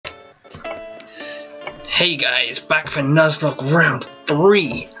Hey guys, back for Nuzlocke round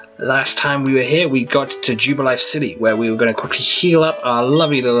 3. Last time we were here, we got to Jubilife City, where we were going to quickly heal up our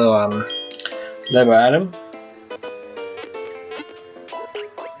lovely little Lobo Adam.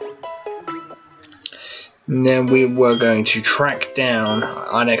 And then we were going to track down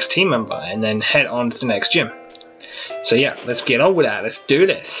our next team member and then head on to the next gym. So yeah, let's get on with that. Let's do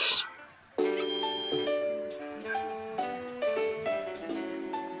this.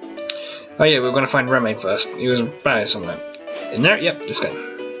 Oh yeah, we were going to find Remy first. He was by somewhere. In there? Yep, this guy.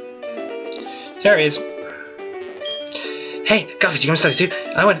 There he is. Hey, Garfield, you going to study too?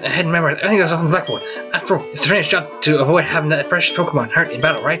 I went ahead and memorized everything that was off on the blackboard. After all, it's the trainer's job to avoid having that precious Pokemon hurt in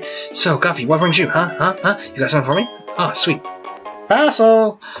battle, right? So, Garfield, what brings you? Huh? You got something for me? Oh, sweet.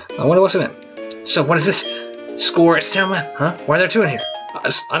 Parcel! I wonder what's in it. So, what is this? Score, it's town map, huh? Why are there two in here?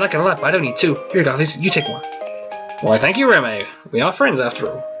 I like it a lot, but I don't need two. Here, Garfield, you take one. Why, thank you, Remy. We are friends after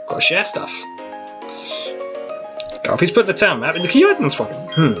all. Gotta share stuff. Garfield's put the town map in the key items pocket.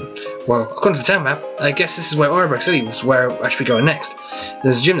 Well, according to the town map, I guess this is where Oreburgh City was where I should be going next.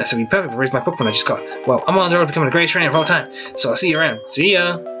 There's a gym there, so it'd be perfect to raise my Pokemon I just got. Well, I'm on the road to becoming the greatest trainer of all time, so I'll see you around. See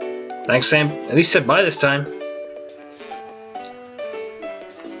ya! Thanks, Sam. At least said bye this time.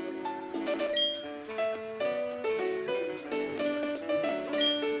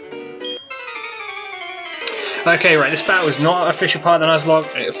 Okay, right, this battle is not an official part of the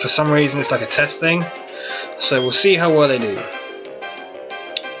Nuzlocke. For some reason, it's like a test thing. So we'll see how well they do.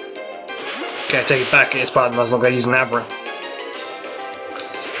 Okay, I take it back. It's part of the Nuzlocke. I use an Abra.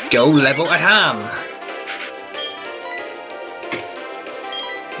 Go level at hand.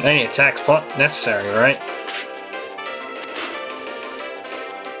 Any attack spot necessary, right?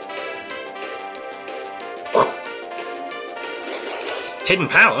 Hidden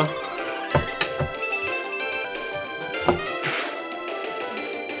power?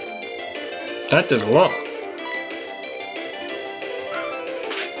 That does a lot.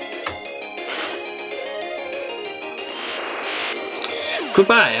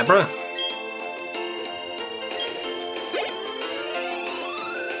 Goodbye, Abra.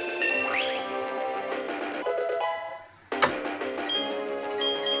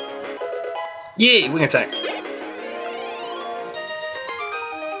 Yay, wing attack.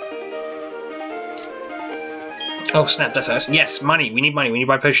 Oh snap, that's us. Yes, money. We need money. We need to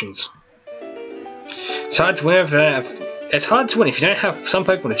buy potions. It's hard to win if you don't have. It's hard to win if you don't have some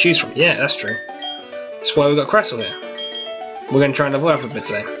Pokemon to choose from. Yeah, that's true. That's why we got Cressel here. We're going to try and level up a bit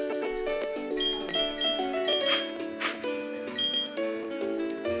today.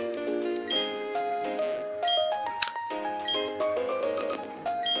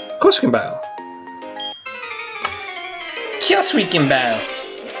 Of course we can battle. Yes, we can battle.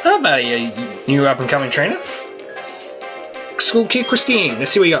 How about you, new up and coming trainer? School Kid Christine.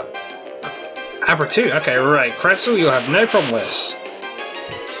 Let's see what you got. Abra 2, okay, right. Cressel, you'll have no problem with this.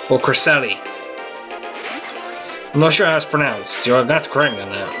 Or Cresselie. I'm not sure how it's pronounced. You'll have to correct me on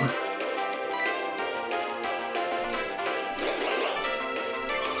that.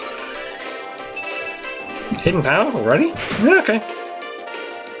 Hidden power already? Yeah, okay.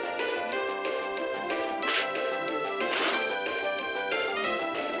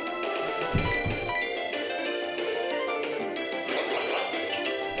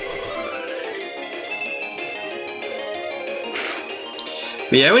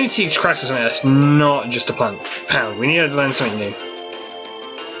 But yeah, we need to teach Cressel something that's not just a pound. We need to learn something new.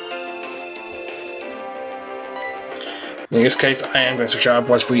 In this case, I am going to switch out,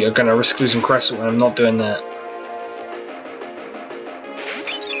 otherwise we are going to risk losing Cressel, and I'm not doing that.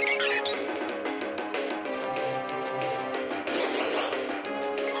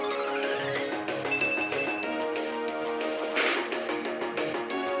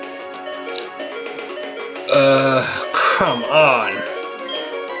 Come on.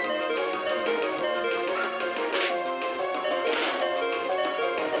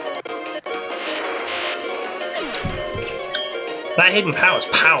 That hidden power is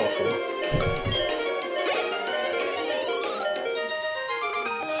powerful.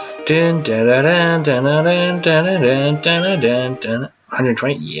 Dun, dun, dun, dun, dun, dun, dun, dun, dun, dun.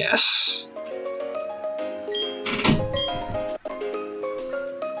 120, yes.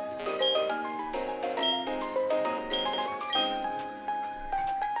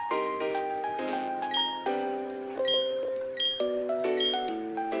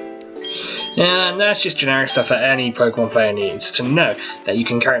 And that's just generic stuff that any Pokemon player needs to know, that you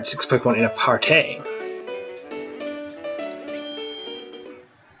can carry 6 Pokemon in a party.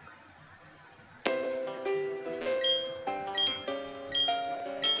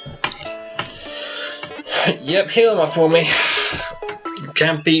 Yep, heal them up for me.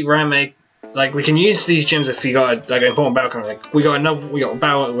 Can't beat Remy like we can use these gyms if we got like an important battle coming. Like we got a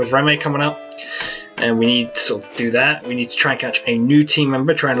battle with Reme coming up, and we need to sort of do that. We need to try and catch a new team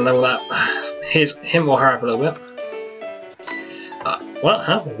member, trying to level up him or her up a little bit. What?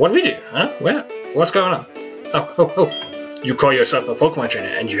 Huh? What do we do? Huh? What's going on? Oh! You call yourself a Pokemon trainer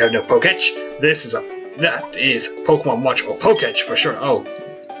and you have no Poketch? That is Pokemon Watch or Poketch for sure. Oh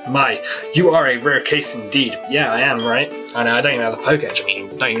my, you are a rare case indeed. Yeah, I am, right? I know, I don't even have the Poketch. I mean,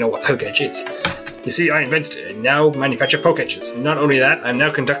 don't even know what Poketch is. You see, I invented it and now manufacture Poketches. Not only that, I'm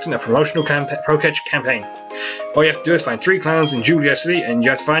now conducting a promotional Poketch campaign. All you have to do is find 3 clowns in Julia City and you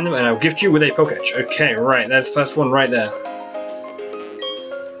have to find them and I'll gift you with a Poketch. Okay, right, that's the first one right there.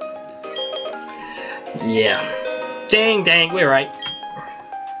 Yeah. Dang, we're right.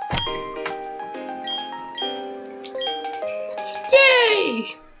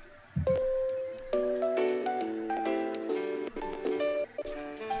 Yay!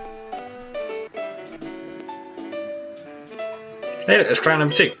 Hey, look, it's clown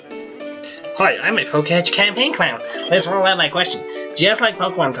number 2. Hi, I'm a Poketch campaign clown. Let's roll out my question. Just like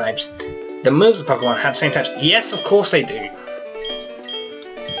Pokemon types, the moves of Pokemon have the same types. Yes, of course they do.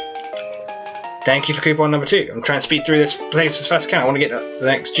 Thank you for coupon number 2. I'm trying to speed through this place as fast as I can. I want to get to the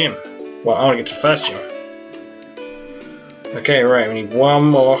next gym. Well, I want to get to the first gym. Okay, right, we need one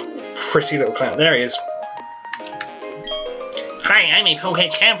more pretty little clown. There he is. Hi, I'm a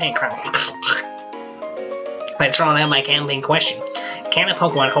Poketch campaign clown. Let's roll out my campaign question. Can a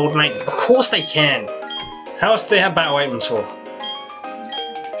Pokemon hold an item? Of course they can! How else do they have battle items for?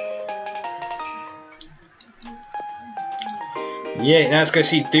 Yeah, now let's go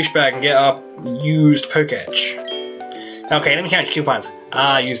see Douchebag and get our used Poketch. Okay, let me count your coupons.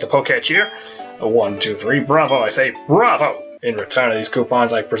 I used a Poketch here. 1, 2, 3, bravo! I say bravo! In return of these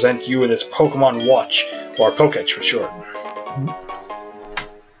coupons, I present you with this Pokemon Watch, or Poketch for short.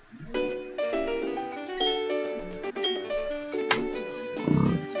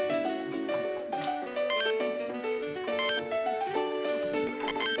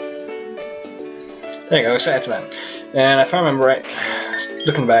 There you go, set it to that. And if I remember right,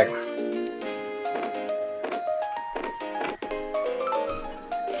 look in the bag.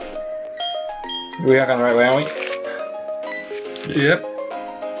 We are going the right way, aren't we? Yep.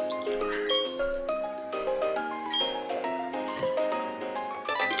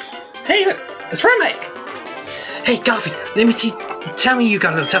 Hey, look, it's Reme! Hey, Garfies, let me see. Tell me you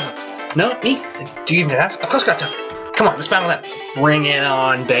got a little tougher. No, me? Do you even ask? Of course I got tougher. Come on, let's battle that. Bring it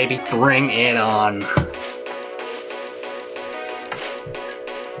on, baby. Bring it on.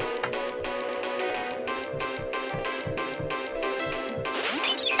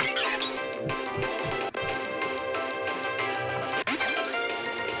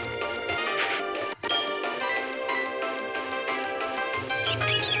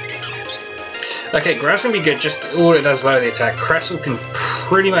 Okay, Grass gonna be good, just all it does lower the attack. Cressel can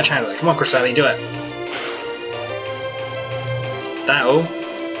pretty much handle it. Come on, Cresselie, do it. That'll.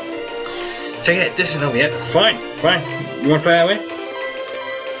 Forget it, this is not yet. Fine. You wanna play that way?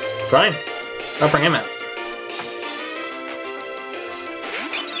 Fine. I'll bring him out.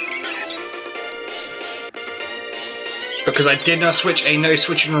 Because I did not switch a no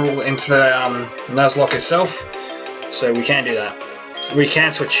switching rule into the Nuzlocke itself, so we can't do that. We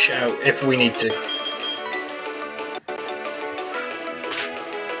can switch out if we need to.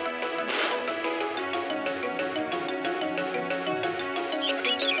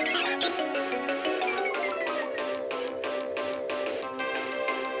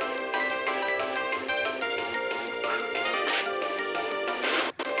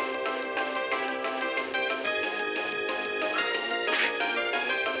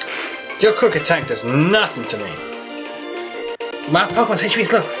 Your quick attack does nothing to me. My Pokemon's HP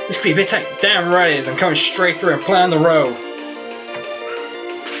is low. This could be a bit tight. Damn right it is. I'm coming straight through and play on the road.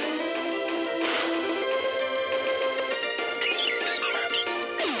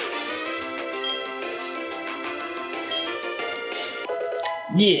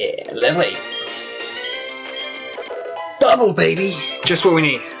 Yeah, level 8. Double, baby! Just what we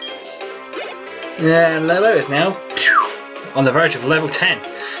need. Yeah, level 8 is now on the verge of level 10.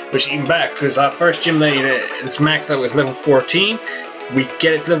 Which is even better, because our first gym lead, its max level is level 14. We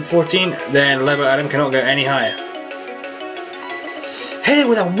get it to level 14, then level item cannot go any higher. Hit it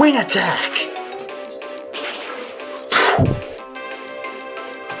with a wing attack!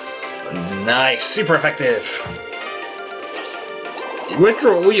 Nice, super effective.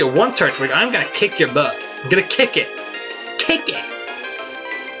 Withdraw all your one turret, I'm gonna kick your butt. I'm gonna kick it. Kick it!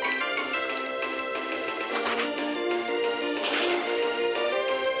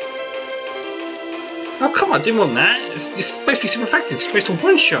 Oh, come on, do more than that. It's supposed to be super effective. It's supposed to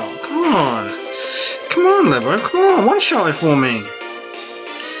one-shot. Come on. Come on, Levo. Come on, one-shot it for me.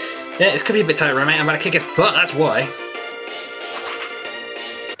 Yeah, it's going to be a bit tight, right, mate? I'm about to kick his butt, that's why.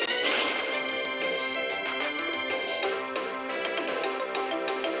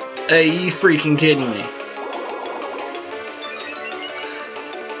 Are you freaking kidding me?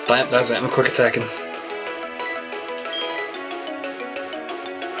 That's it, I'm quick attacking.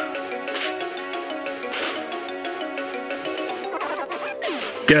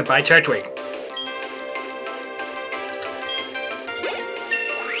 Goodbye, Turtwig.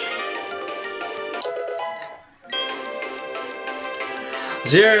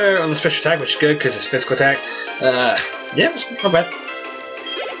 Zero on the special attack, which is good because it's physical attack. Yeah, it's not bad.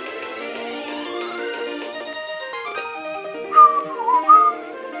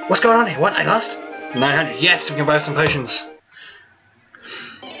 What's going on here? What? I lost? 900. Yes, we can buy some potions.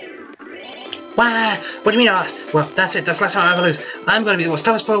 Why? What do you mean I lost? Well, that's it. That's the last time I ever lose. I'm going to be the most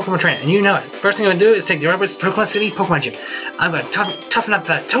toughest Pokemon trainer, and you know it. First thing I'm going to do is take the Robots to Pokemon City Pokemon Gym. I'm going to toughen up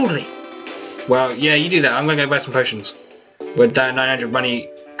that totally. Well, yeah, you do that. I'm going to go buy some potions. With that 900 money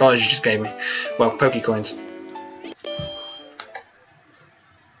dollars you just gave me. Well, Pokecoins.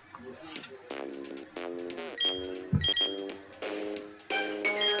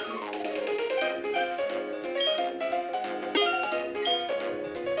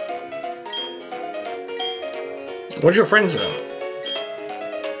 What's your friends though?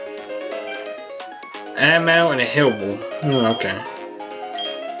 Ammo and a heal ball. Oh, okay.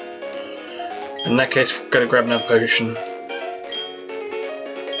 In that case, we've got to grab another potion.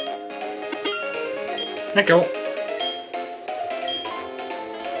 There you go.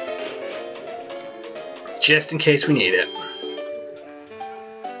 Just in case we need it.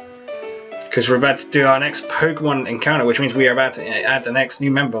 Because we're about to do our next Pokemon encounter, which means we are about to add the next new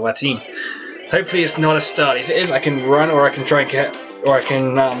member of our team. Hopefully it's not a start. If it is, I can run, or I can try and get, or I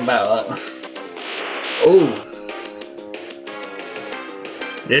can battle that. Ooh.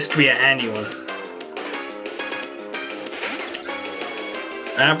 This could be a handy one.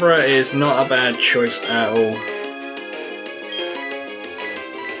 Abra is not a bad choice at all.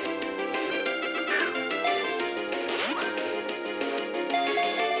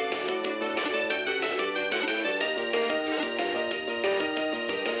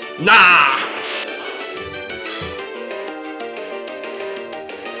 Nah!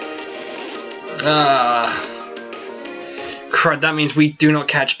 Crud, that means we do not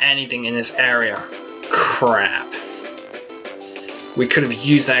catch anything in this area. Crap. We could have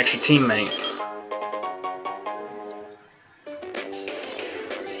used that extra teammate.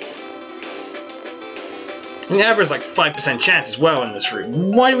 And the average is like 5% chance as well in this route.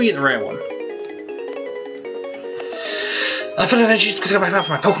 Why do we get the rare one? I feel energy because I got back out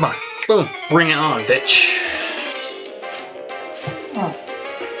for my Pokemon. Boom. Bring it on, bitch.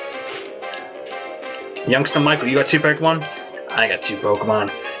 Youngster Michael, you got 2 Pokemon? I got 2 Pokemon.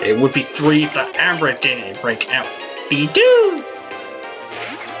 It would be 3 if the Abra didn't break out. Be-doo!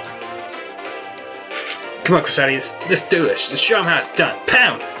 Come on, Crusaders, let's do this. Let's show them how it's done.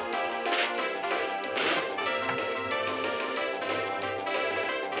 Pound!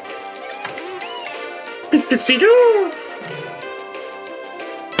 Be-doo!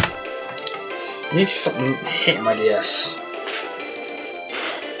 You need to stop hitting my DS.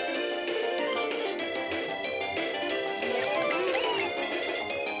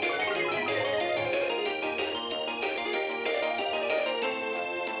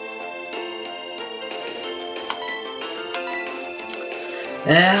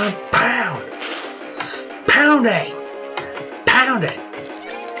 And pound! Pound it! Pound it!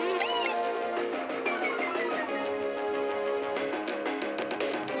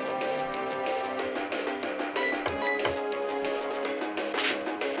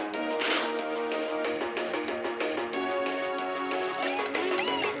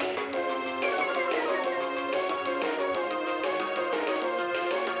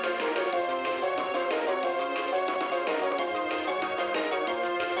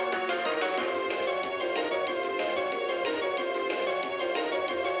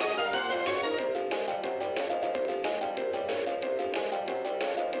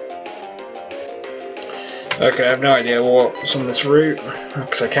 Okay, I have no idea what's on this route,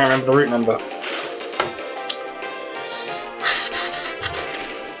 because I can't remember the route number.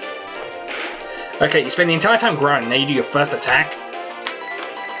 Okay, you spend the entire time grinding, now you do your first attack.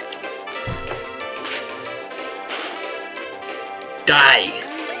 Die!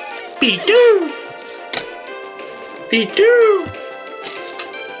 Be-doo! Be-doo!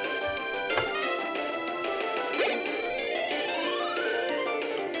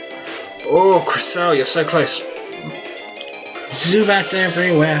 Oh, Crystal, you're so close. Zubats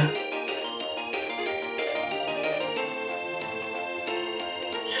everywhere.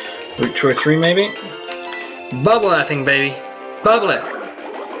 Route 2 or 3 maybe? Bubble that thing, baby. Bubble it.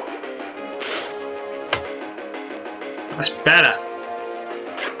 That's better.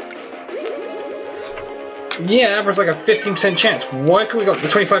 Yeah, that was like a 15% chance. Why could we got the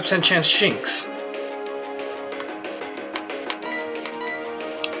 25% chance Shinx?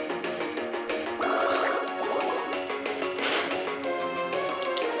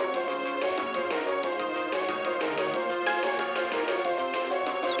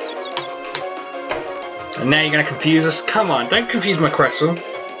 And now you're gonna confuse us? Come on, don't confuse my Cressel.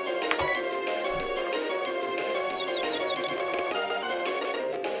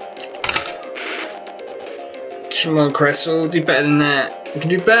 Come on, Cressel, do better than that. You can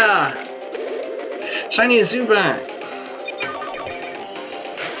do better. Shiny a Zubat.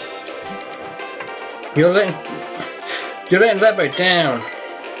 You're letting Lebo down.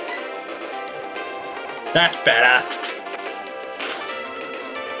 That's better.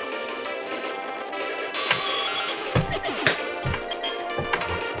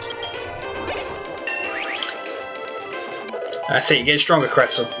 That's it, you get stronger,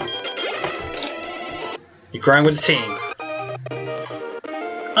 Cressel. You're growing with the team.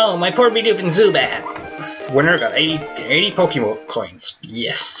 Oh, my poor Bidoof and Zubat. Winner got 80 Pokemon coins.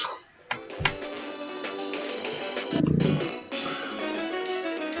 Yes.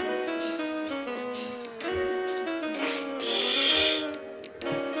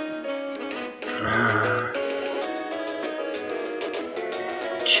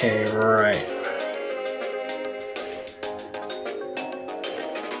 Okay, right.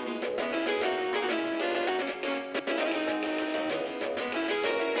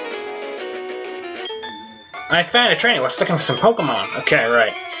 I found a trainer. Let's looking for some Pokemon. Okay,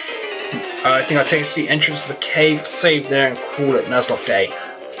 right. I think I'll take us to the entrance to the cave, save there, and call it Nuzlocke Day.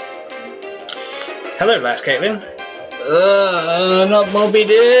 Hello, last Caitlin. Not Moby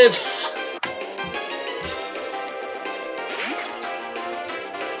Divs.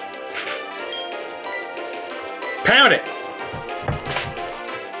 Pound it.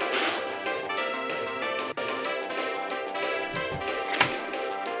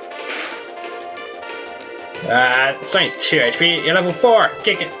 It's only 2 HP, you're level 4,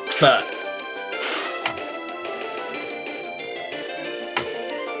 kick it, spot.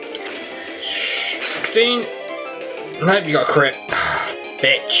 $16. Nope, you got a crit.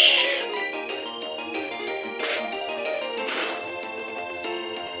 Bitch.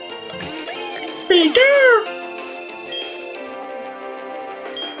 Peter!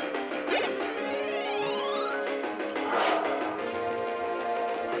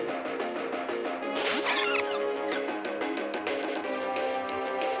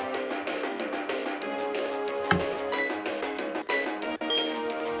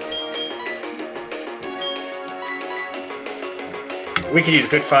 We could use a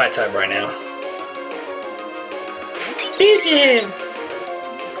good fire type right now. Beat him!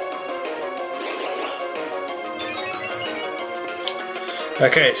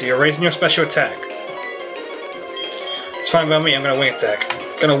 Okay, so you're raising your special attack. It's fine by me, I'm gonna wing attack.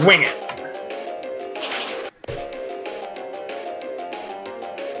 Gonna wing it!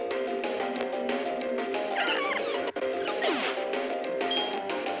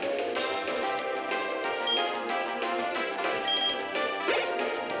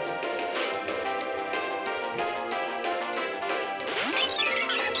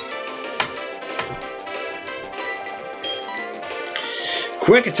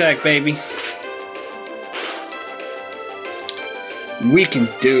 Quick attack, baby. We can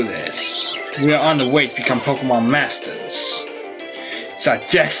do this. We are on the way to become Pokemon Masters. It's our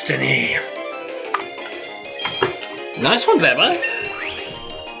destiny. Nice one there, bud.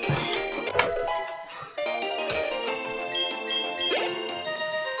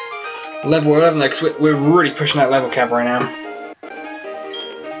 Level 11, next. We're really pushing that level cap right now.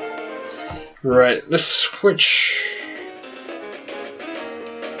 Right, let's switch.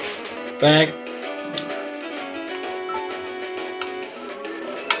 Bag.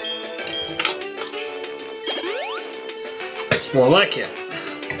 It's more like it.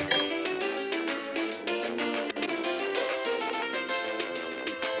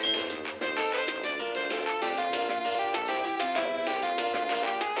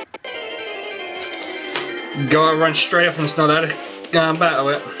 Go and run straight up and it's not out of battle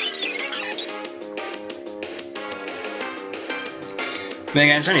it. Then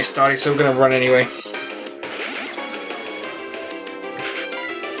again, it's only starting, so we're gonna run anyway.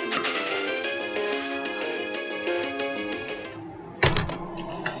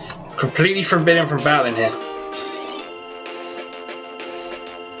 completely forbidden from battling here.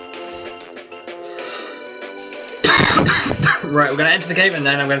 Right, we're going to enter the cave and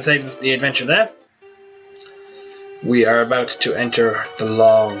then I'm going to save the adventure there. We are about to enter the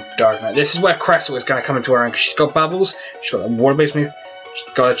long, dark night. This is where Cressel is going to come into her own because she's got bubbles, she's got that water-based move,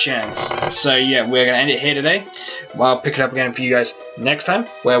 she's got a chance. So yeah, we're going to end it here today. Well, I'll pick it up again for you guys next time,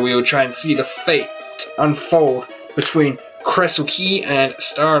 where we will try and see the fate unfold between Cressel Key and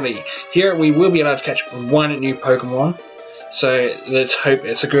Starly. Here we will be allowed to catch one new Pokemon, so let's hope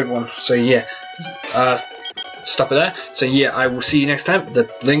it's a good one. So yeah, stop it there. So yeah, I will see you next time. The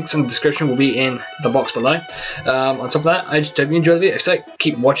links in the description will be in the box below. On top of that, I just hope you enjoy the video. So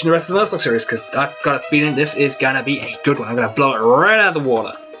keep watching the rest of the Nuzlocke series because I've got a feeling this is going to be a good one. I'm going to blow it right out of the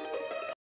water.